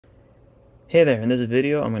Hey there, in this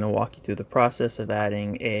video I'm going to walk you through the process of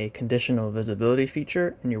adding a conditional visibility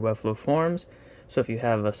feature in your Webflow forms. So if you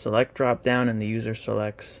have a select drop down and the user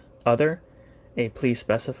selects other, a please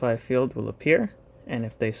specify field will appear, and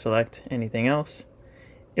if they select anything else,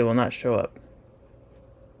 it will not show up.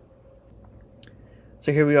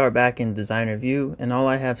 So here we are back in Designer View, and all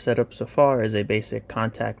I have set up so far is a basic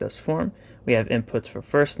contact us form. We have inputs for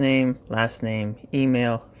first name, last name,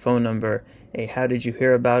 email, phone number, a how did you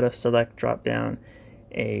hear about us select drop down,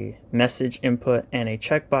 a message input, and a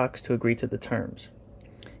checkbox to agree to the terms.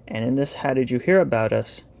 And in this how did you hear about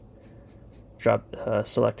us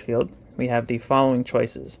select field, we have the following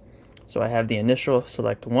choices. So I have the initial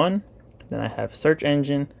select one, then I have search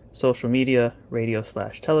engine, social media,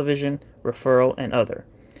 radio/television, referral, and other.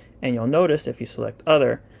 And you'll notice if you select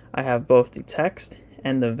other, I have both the text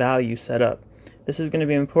and the value set up. This is going to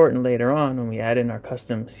be important later on when we add in our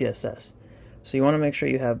custom CSS. So you want to make sure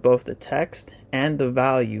you have both the text and the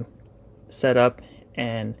value set up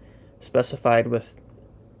and specified with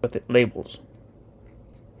labels.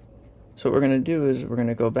 So what we're going to do is we're going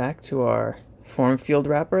to go back to our form field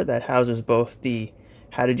wrapper that houses both the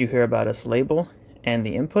how did you hear about us label and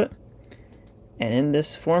the input. And in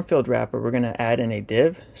this form field wrapper, we're going to add in a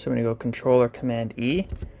div. So I'm going to go Control or Command E.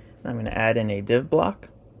 And I'm going to add in a div block.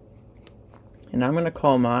 And I'm going to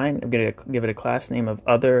call mine, I'm going to give it a class name of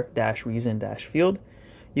other-reason-field.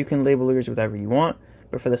 You can label yours whatever you want,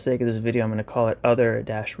 but for the sake of this video, I'm going to call it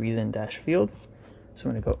other-reason-field. So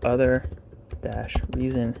I'm going to go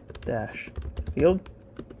other-reason-field.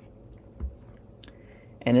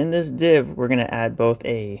 And in this div, we're going to add both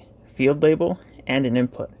a field label and an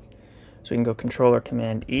input. So we can go Control or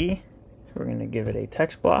Command E. We're going to give it a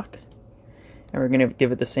text block, and we're going to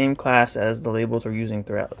give it the same class as the labels we're using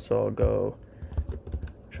throughout. So I'll go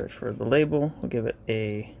search for the label. We'll give it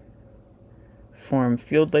a form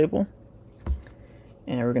field label,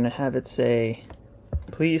 and we're going to have it say,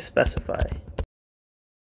 please specify.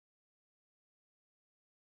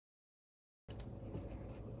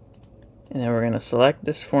 And then we're going to select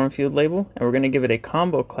this form field label, and we're going to give it a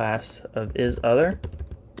combo class of isOther.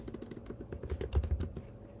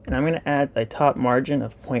 And I'm going to add a top margin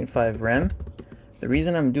of 0.5 rem. The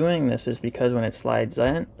reason I'm doing this is because when it slides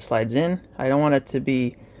in, I don't want it to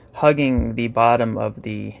be hugging the bottom of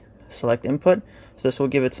the select input. So this will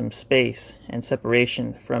give it some space and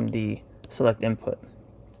separation from the select input.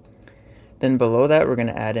 Then below that, we're going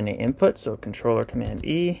to add in an input. So Control or Command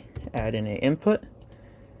E, add in an input.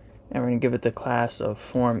 And we're going to give it the class of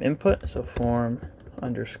form input. So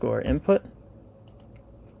form_input.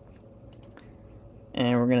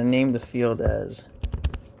 And we're going to name the field as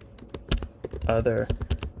other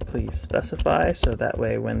please specify, so that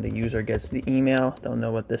way when the user gets the email, they'll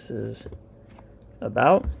know what this is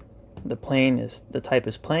about. The type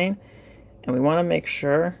is plain, and we want to make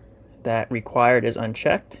sure that required is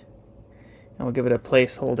unchecked, and we'll give it a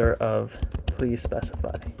placeholder of please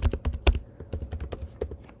specify.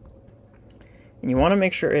 And you want to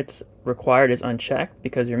make sure it's required is unchecked,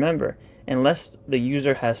 because remember, unless the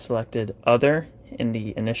user has selected other in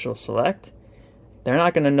the initial select, they're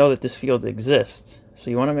not going to know that this field exists.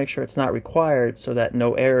 So you want to make sure it's not required so that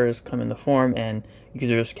no errors come in the form and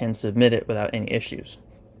users can submit it without any issues.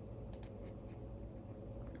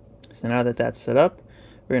 So now that that's set up,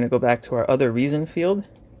 we're going to go back to our other reason field,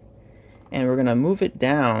 and we're going to move it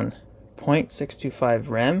down 0.625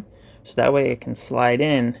 rem, so that way it can slide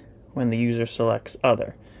in when the user selects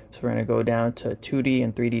other. So we're going to go down to 2D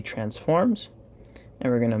and 3D transforms,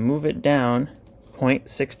 and we're going to move it down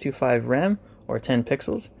 0.625 rem, or 10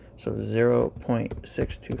 pixels, so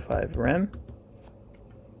 0.625 rem.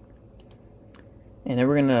 And then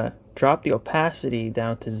we're going to drop the opacity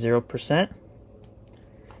down to 0%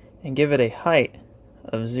 and give it a height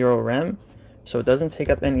of 0 rem, so it doesn't take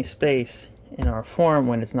up any space in our form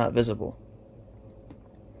when it's not visible.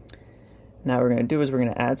 Now what we're going to do is we're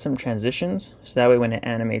going to add some transitions, so that way when it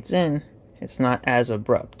animates in, it's not as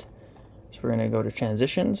abrupt. So we're going to go to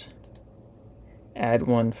transitions, add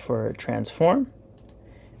one for transform,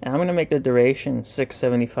 and I'm going to make the duration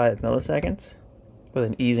 675 milliseconds with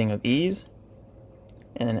an easing of ease,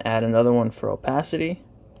 and then add another one for opacity,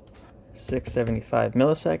 675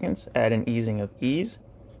 milliseconds, add an easing of ease.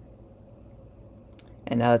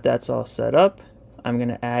 And now that that's all set up, I'm going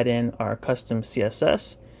to add in our custom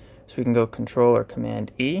CSS. So we can go Control or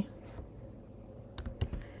Command E,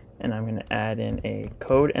 and I'm going to add in a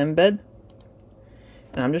code embed.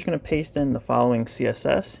 And I'm just going to paste in the following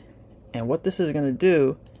CSS, and what this is going to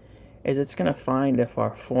do is it's going to find if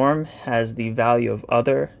our form has the value of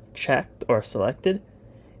other checked or selected,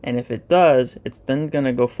 and if it does, it's then going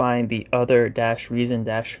to go find the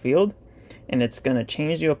other-reason-field, and it's going to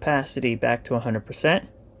change the opacity back to 100%,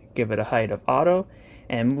 give it a height of auto,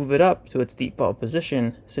 and move it up to its default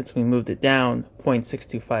position since we moved it down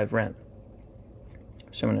 0.625 rem.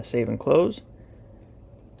 So I'm going to save and close.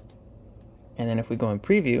 And then if we go in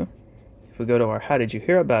preview, if we go to our How Did You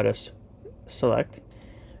Hear About Us select,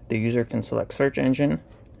 the user can select search engine,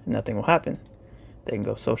 and nothing will happen. They can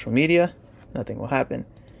go social media, nothing will happen.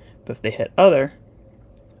 But if they hit other,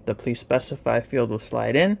 the please specify field will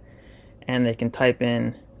slide in, and they can type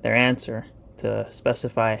in their answer to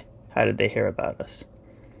specify how did they hear about us.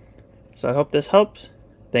 So I hope this helps.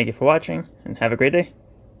 Thank you for watching, and have a great day.